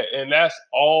against that. And that's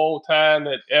all time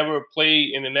that ever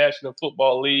played in the National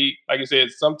Football League. Like I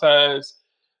said, sometimes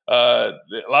a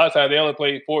lot of times they only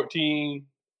played 14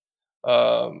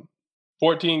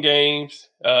 games.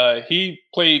 He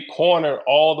played corner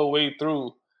all the way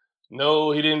through. No,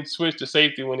 he didn't switch to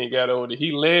safety when he got older.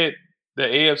 He led the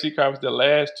AFC conference the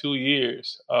last 2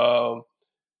 years.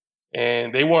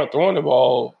 And they weren't throwing the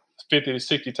ball 50 to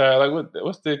 60 times. Like,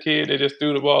 what's the kid that just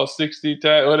threw the ball 60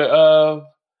 times?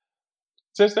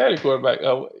 Cincinnati quarterback.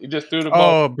 He just threw the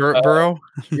ball. Oh, Burrow?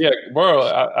 Yeah, Burrow.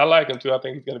 I like him too. I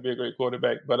think he's going to be a great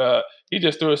quarterback. But he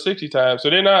just threw it 60 times. So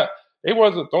they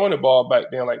wasn't throwing the ball back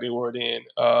then like they were then.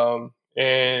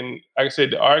 And like I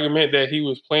said, the argument that he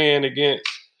was playing against,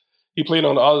 he played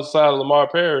on the other side of Lamar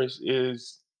Parrish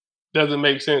doesn't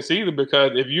make sense either,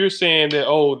 because if you're saying that,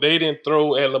 they didn't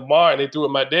throw at Lamar and they threw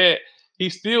at my dad, he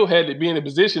still had to be in a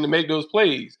position to make those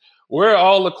plays. Where are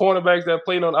all the cornerbacks that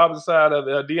played on the opposite side of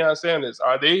Deion Sanders?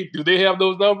 Do they have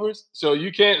those numbers? So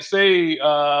you can't say, he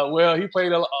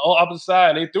played on the opposite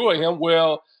side and they threw at him.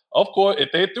 Well, of course,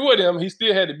 if they threw at him, he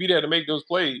still had to be there to make those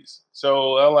plays.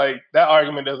 So that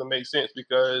argument doesn't make sense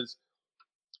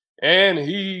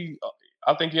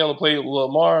I think he only played with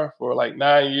Lamar for like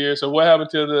 9 years. So what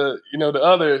happened to the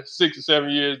other 6 or 7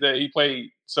 years that he played?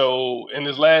 So in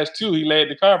his last 2, he led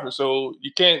the conference. So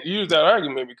you can't use that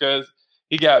argument because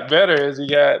he got better as he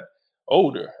got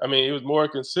older. I mean, he was more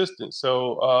consistent.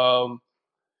 So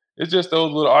it's just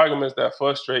those little arguments that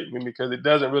frustrate me, because it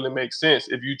doesn't really make sense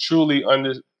if you truly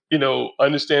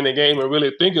understand the game and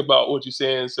really think about what you're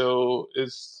saying. So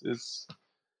it's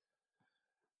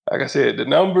like I said, the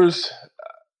numbers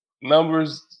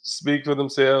speak for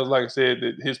themselves. Like I said,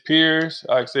 his peers,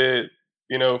 like I said,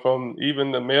 from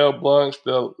even the Mel Blunts,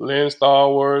 the Lynn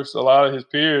Starworths, a lot of his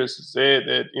peers said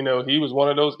that, he was one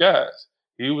of those guys.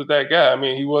 He was that guy. I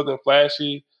mean, he wasn't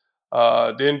flashy,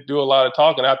 didn't do a lot of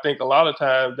talking. I think a lot of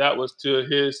times that was to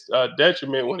his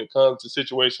detriment when it comes to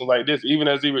situations like this. Even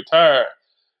as he retired,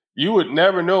 you would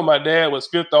never know my dad was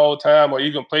fifth all time or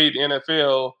even played the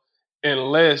NFL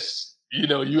unless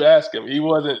you ask him. He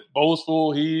wasn't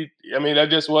boastful. That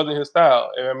just wasn't his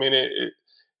style. I mean,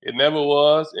 it never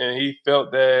was. And he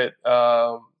felt that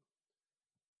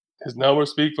his numbers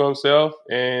speak for himself.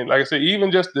 And like I said,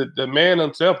 even just the man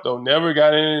himself, though, never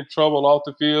got in any trouble off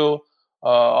the field.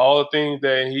 All the things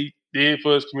that he did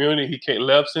for his community. He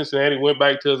left Cincinnati, went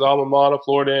back to his alma mater,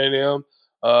 Florida A&M,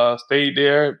 stayed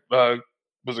there,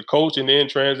 was a coach, and then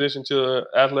transitioned to an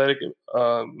athletic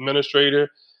administrator.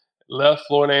 Left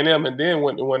Florida A&M and then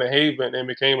went to Winter Haven and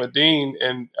became a dean,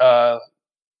 and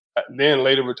then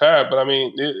later retired. But I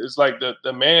mean, it's like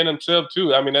the man himself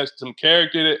too. I mean, that's some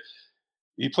character that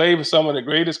he played with some of the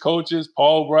greatest coaches,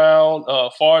 Paul Brown,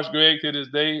 Forrest Gregg to this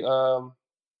day.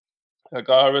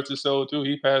 God rest his soul too.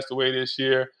 He passed away this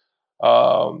year.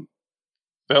 Felt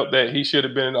that he should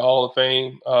have been in the Hall of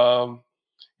Fame.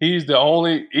 He's the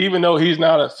only, even though he's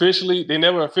not officially, they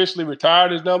never officially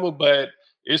retired his number, but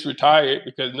it's retired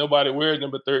because nobody wears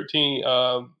number 13.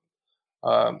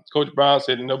 Coach Brown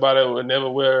said that nobody would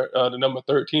never wear the number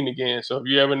 13 again. So if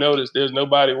you ever notice, there's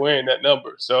nobody wearing that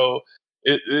number. So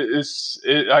it's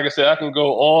like I said, I can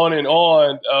go on and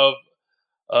on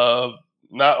of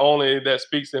not only that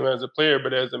speaks to him as a player,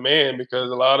 but as a man, because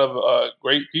a lot of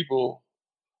great people,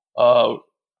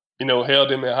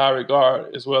 held him in high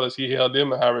regard as well as he held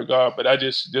them in high regard. But that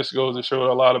just goes to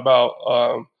show a lot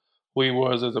about who he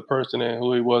was as a person and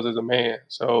who he was as a man.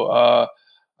 So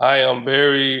I am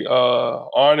very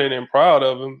honored and proud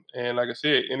of him. And like I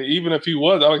said, and even if he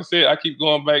was, like I said, I keep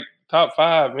going back top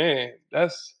 5, man.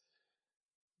 That's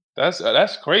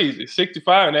crazy.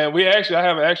 65. And I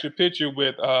have an actual picture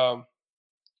with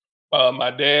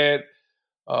my dad,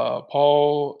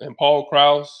 Paul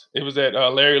Krause. It was at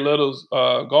Larry Little's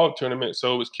golf tournament.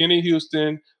 So it was Kenny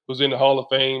Houston, who's in the Hall of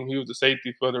Fame. He was the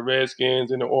safety for the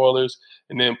Redskins and the Oilers.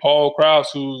 And then Paul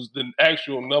Krause, who's the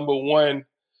actual number 1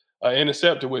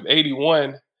 interceptor with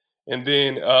 81. And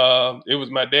then it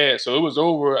was my dad. So it was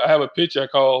over. I have a picture I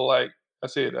call, like I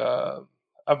said, I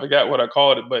forgot what I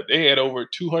called it, but they had over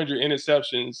 200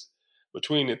 interceptions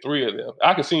between the 3 of them.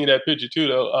 I can send you that picture too,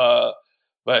 though.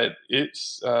 But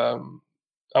it's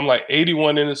I'm like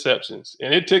 81 interceptions,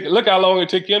 and look how long it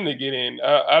took him to get in.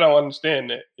 I don't understand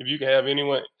that. If you can have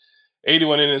 81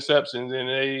 interceptions,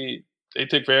 and they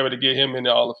took forever to get him in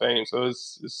the Hall of Fame. So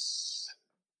it's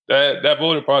that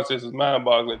voting process is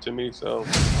mind-boggling to me. So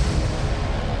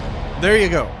there you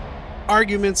go.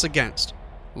 Arguments against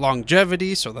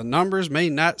longevity, so the numbers may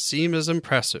not seem as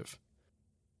impressive.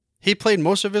 He played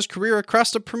most of his career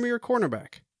across the premier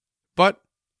cornerback, but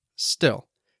still,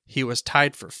 he was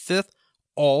tied for 5th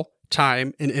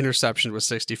all-time in interception with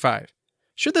 65.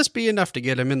 Should this be enough to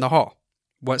get him in the Hall?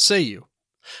 What say you?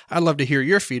 I'd love to hear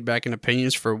your feedback and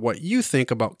opinions for what you think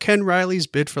about Ken Riley's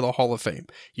bid for the Hall of Fame.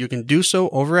 You can do so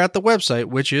over at the website,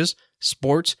 which is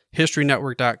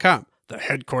sportshistorynetwork.com, the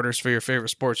headquarters for your favorite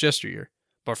sports history year.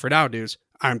 But for now, dudes,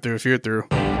 I'm through if you're through.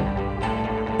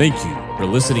 Thank you for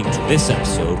listening to this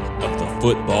episode of the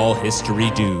Football History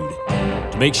Dude.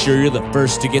 To make sure you're the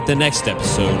first to get the next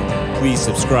episode, please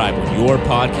subscribe on your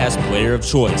podcast player of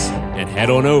choice and head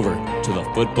on over to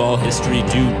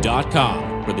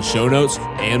thefootballhistorydude.com for the show notes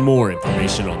and more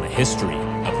information on the history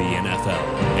of the NFL.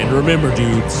 And remember,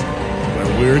 dudes,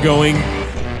 where we're going,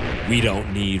 we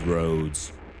don't need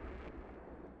roads.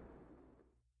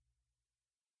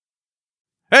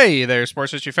 Hey there,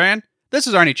 sports history fan. This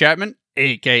is Arnie Chapman,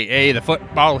 aka the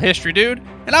Football History Dude,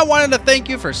 and I wanted to thank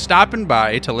you for stopping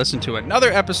by to listen to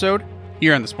another episode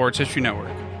here on the Sports History Network.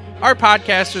 Our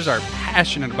podcasters are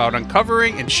passionate about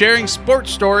uncovering and sharing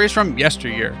sports stories from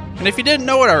yesteryear. And if you didn't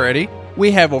know it already,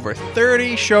 we have over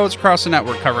 30 shows across the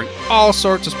network covering all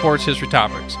sorts of sports history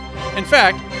topics. In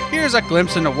fact, here's a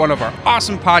glimpse into one of our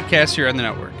awesome podcasts here on the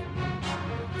network.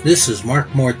 This is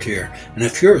Mark Mortier, and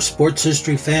if you're a sports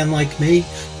history fan like me,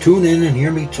 tune in and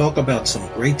hear me talk about some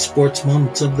great sports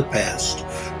moments of the past.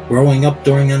 Growing up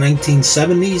during the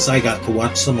 1970s, I got to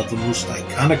watch some of the most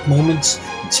iconic moments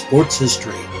in sports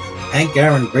history. Hank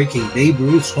Aaron breaking Babe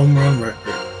Ruth's home run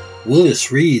record.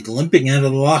 Willis Reed limping out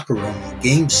of the locker room in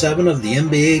Game 7 of the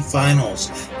NBA Finals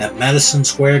at Madison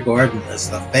Square Garden as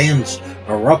the fans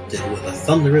erupted with a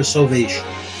thunderous ovation.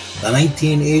 The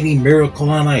 1980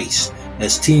 Miracle on Ice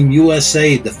as Team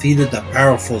USA defeated the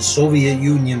powerful Soviet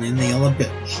Union in the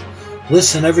Olympics.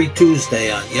 Listen every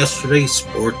Tuesday on Yesterday's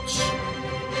Sports.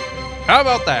 How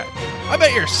about that? I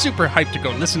bet you're super hyped to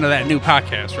go listen to that new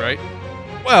podcast, right?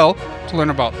 Well, to learn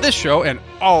about this show and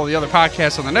all the other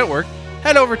podcasts on the network,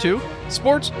 head over to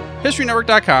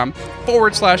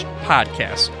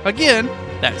sportshistorynetwork.com/podcast. Again,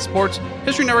 that's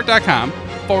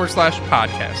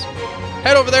sportshistorynetwork.com/podcast.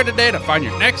 Head over there today to find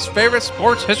your next favorite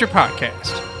sports history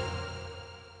podcast.